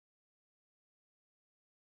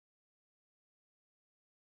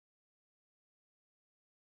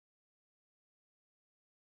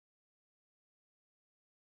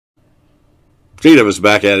J-Dub is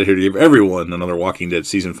back at it here to give everyone another Walking Dead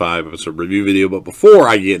Season 5 episode review video. But before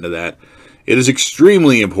I get into that, it is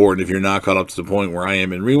extremely important, if you're not caught up to the point where I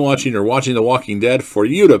am in rewatching or watching The Walking Dead, for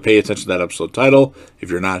you to pay attention to that episode title. If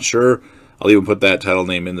you're not sure, I'll even put that title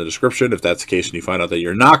name in the description. If that's the case and you find out that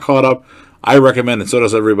you're not caught up, I recommend, and so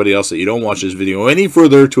does everybody else, that you don't watch this video any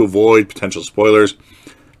further to avoid potential spoilers.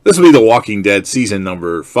 This will be The Walking Dead Season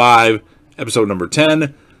number 5, episode number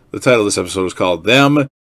 10. The title of this episode is called Them.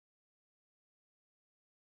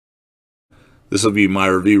 This will be my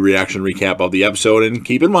review, reaction, recap of the episode. And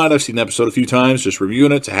keep in mind, I've seen the episode a few times, just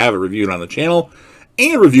reviewing it to have it reviewed on the channel.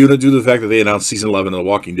 And reviewing it due to the fact that they announced Season 11 of The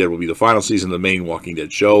Walking Dead will be the final season of the main Walking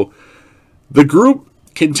Dead show. The group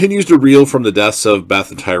continues to reel from the deaths of Beth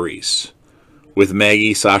and Tyrese, with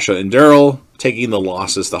Maggie, Sasha, and Daryl taking the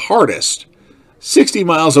losses the hardest. 60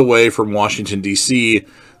 miles away from Washington, D.C.,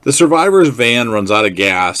 the survivors' van runs out of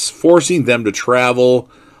gas, forcing them to travel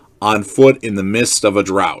on foot in the midst of a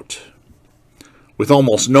drought. With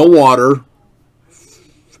almost no water,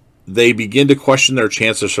 they begin to question their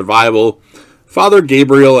chance of survival. Father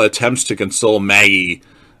Gabriel attempts to console Maggie,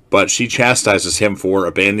 but she chastises him for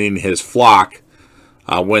abandoning his flock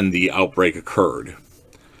when the outbreak occurred.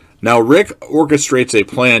 Now, Rick orchestrates a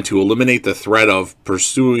plan to eliminate the threat of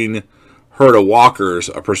pursuing herd of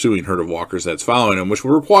walkers that's following him, which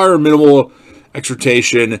will require minimal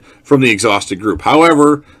exhortation from the exhausted group.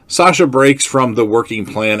 However, Sasha breaks from the working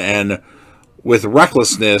plan, and with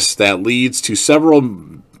recklessness that leads to several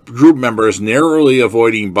group members narrowly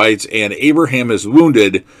avoiding bites, and Abraham is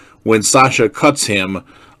wounded when Sasha cuts him.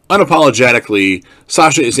 Unapologetically,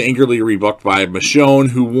 Sasha is angrily rebuked by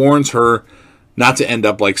Michonne, who warns her not to end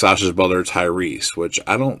up like Sasha's brother Tyrese, which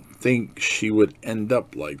I don't think she would end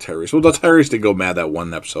up like Tyrese. Well, Tyrese did go mad that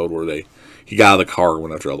one episode where he got out of the car and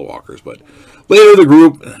went after all the walkers. But later the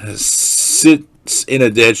group sits in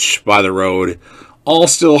a ditch by the road, all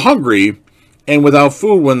still hungry and without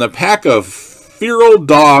food, when the pack of feral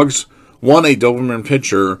dogs, one a Doberman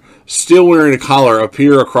Pinscher, still wearing a collar,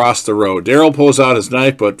 appear across the road. Daryl pulls out his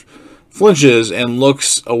knife but flinches and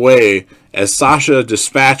looks away as Sasha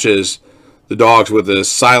dispatches the dogs with a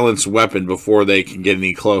silenced weapon before they can get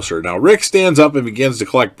any closer. Now, Rick stands up and begins to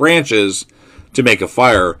collect branches to make a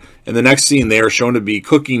fire. In the next scene, they are shown to be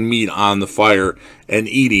cooking meat on the fire and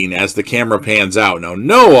eating as the camera pans out. Now,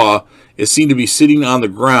 Noah is seen to be sitting on the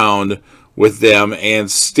ground with them and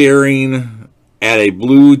staring at a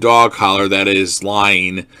blue dog collar that is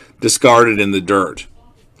lying discarded in the dirt.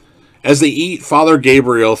 As they eat, Father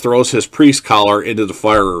Gabriel throws his priest collar into the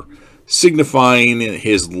fire, signifying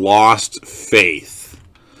his lost faith.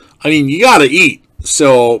 I mean, you gotta eat.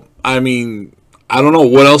 So, I mean, I don't know,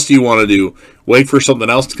 what else do you want to do? Wait for something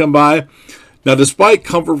else to come by? Now, despite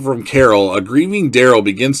comfort from Carol, a grieving Daryl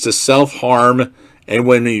begins to self-harm, and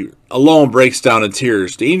when he alone breaks down in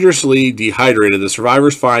tears. Dangerously dehydrated, the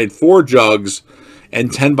survivors find 4 jugs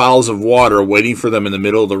and 10 bottles of water waiting for them in the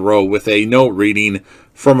middle of the road, with a note reading,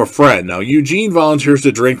 "From a friend." Now, Eugene volunteers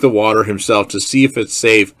to drink the water himself to see if it's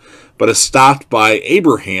safe, but is stopped by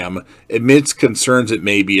Abraham amidst concerns it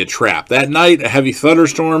may be a trap. That night, a heavy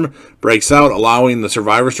thunderstorm breaks out, allowing the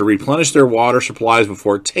survivors to replenish their water supplies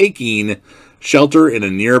before taking shelter in a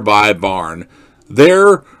nearby barn.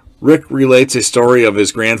 There, Rick relates a story of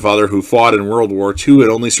his grandfather who fought in World War II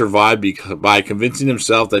and only survived by convincing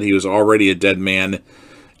himself that he was already a dead man.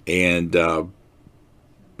 And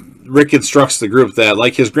Rick instructs the group that,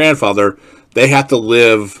 like his grandfather, they have to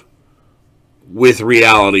live with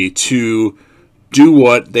reality to do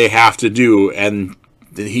what they have to do. And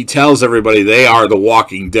he tells everybody they are the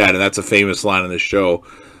Walking Dead, and that's a famous line in the show.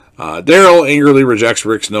 Daryl angrily rejects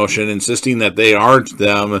Rick's notion, insisting that they aren't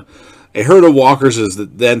them. A herd of walkers is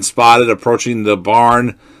then spotted approaching the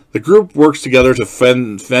barn. The group works together to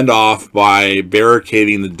fend off by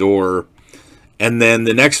barricading the door. And then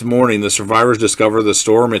the next morning, the survivors discover the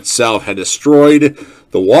storm itself had destroyed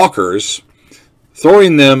the walkers,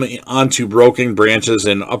 throwing them onto broken branches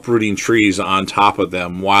and uprooting trees on top of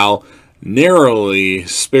them, while narrowly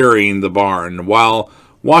sparing the barn. While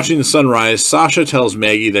watching the sunrise, Sasha tells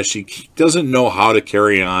Maggie that she doesn't know how to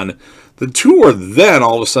carry on. The two are then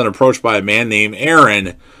all of a sudden approached by a man named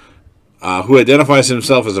Aaron, who identifies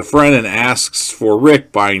himself as a friend and asks for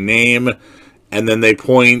Rick by name, and then they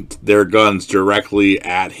point their guns directly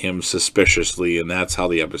at him suspiciously, and that's how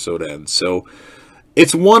the episode ends. So,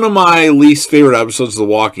 it's one of my least favorite episodes of The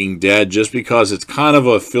Walking Dead, just because it's kind of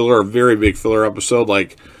a filler, a very big filler episode.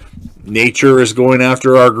 Like, nature is going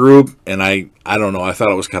after our group, and I don't know, I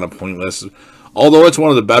thought it was kind of pointless. Although it's one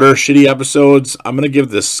of the better shitty episodes, I'm going to give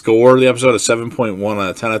the score of the episode a 7.1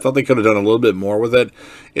 out of 10. I thought they could have done a little bit more with it.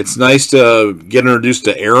 It's nice to get introduced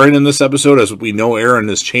to Aaron in this episode. As we know, Aaron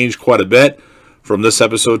has changed quite a bit from this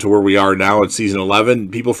episode to where we are now in season 11.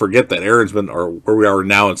 People forget that Aaron's been, or where we are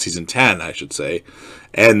now in season 10, I should say.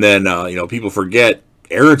 And then, people forget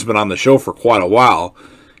Aaron's been on the show for quite a while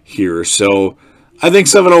here. So I think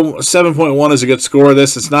 7.1 is a good score of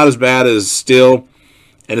this. It's not as bad as Still.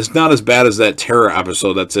 And it's not as bad as that terror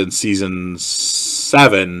episode that's in season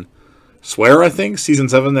 7. Swear, I think. Season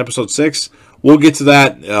 7, episode 6. We'll get to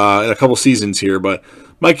that in a couple seasons here. But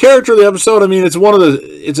my character of the episode, I mean, it's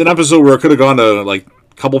an episode where it could have gone to, like,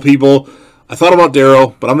 a couple people. I thought about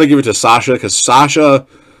Daryl, but I'm going to give it to Sasha. Because Sasha,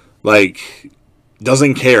 like,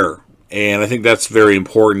 doesn't care. And I think that's very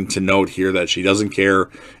important to note here, that she doesn't care.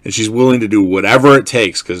 And she's willing to do whatever it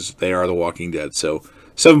takes, because they are the Walking Dead. So,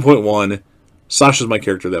 7.1. Sasha's my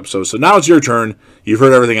character of the episode. So now it's your turn. You've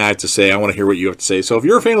heard everything I have to say. I want to hear what you have to say. So if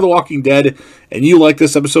you're a fan of The Walking Dead and you like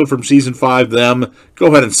this episode from Season 5, go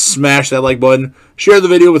ahead and smash that like button. Share the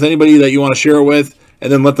video with anybody that you want to share it with, and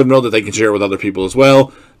then let them know that they can share it with other people as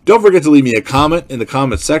well. Don't forget to leave me a comment in the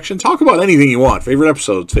comment section. Talk about anything you want. Favorite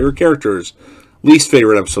episodes, favorite characters, least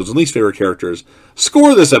favorite episodes, and least favorite characters.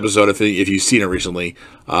 Score this episode if you've seen it recently.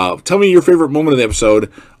 Tell me your favorite moment of the episode.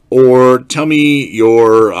 Or tell me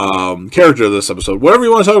your character of this episode. Whatever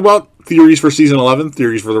you want to talk about. Theories for Season 11.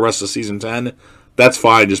 Theories for the rest of Season 10. That's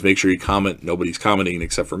fine. Just make sure you comment. Nobody's commenting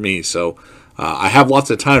except for me. So I have lots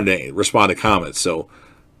of time to respond to comments. So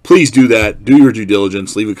please do that. Do your due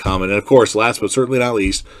diligence. Leave a comment. And of course, last but certainly not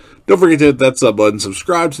least, don't forget to hit that sub button.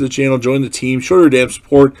 Subscribe to the channel. Join the team. Show your damn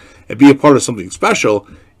support. And be a part of something special.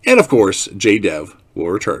 And of course, JDev will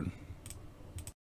return.